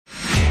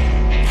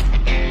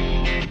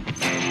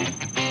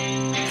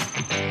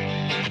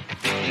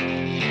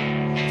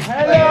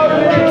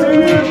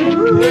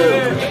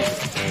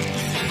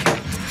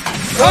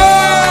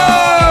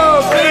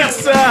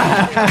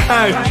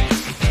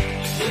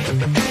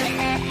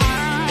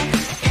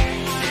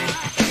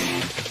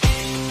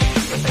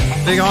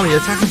Big army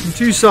attacking from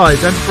two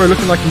sides. Antipro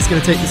looking like he's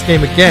going to take this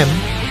game again.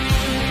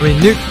 I mean,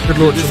 Nuke could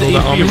launch on all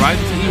that army. Right?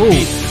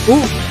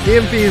 Ooh,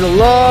 EMP is a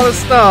lot of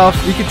stuff.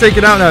 He can take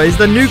it out now. Is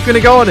the Nuke going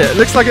to go on it?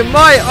 Looks like it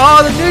might.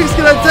 Oh, the Nuke's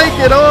going to take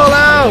it all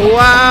out.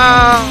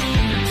 Wow.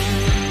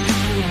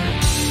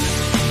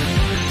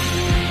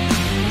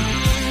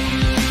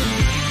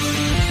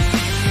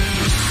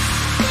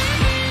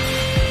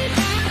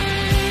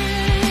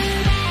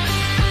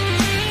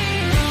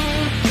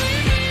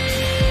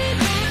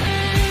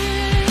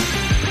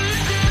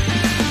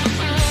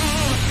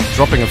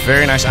 Dropping a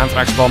very nice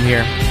Anthrax bomb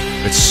here.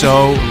 It's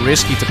so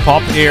risky to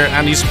pop here,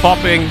 and he's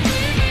popping.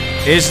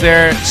 Is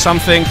there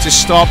something to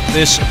stop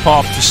this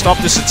pop, to stop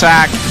this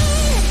attack?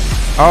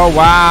 Oh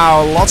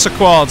wow, lots of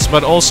quads,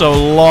 but also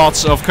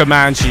lots of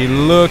Comanche.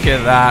 Look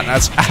at that,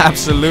 that's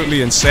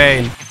absolutely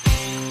insane.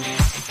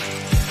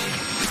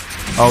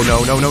 Oh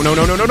no, no, no, no,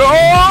 no, no, no, no.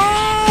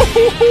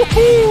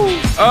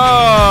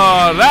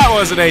 Oh, that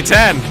was an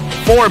A10.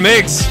 4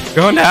 MiGs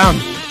going down.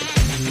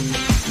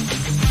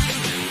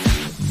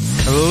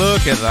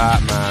 Look at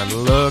that, man.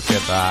 Look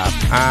at that.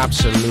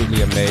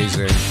 Absolutely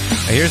amazing.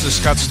 And here's the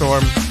Scud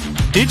Storm.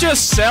 He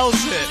just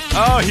sells it.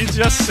 Oh, he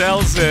just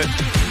sells it.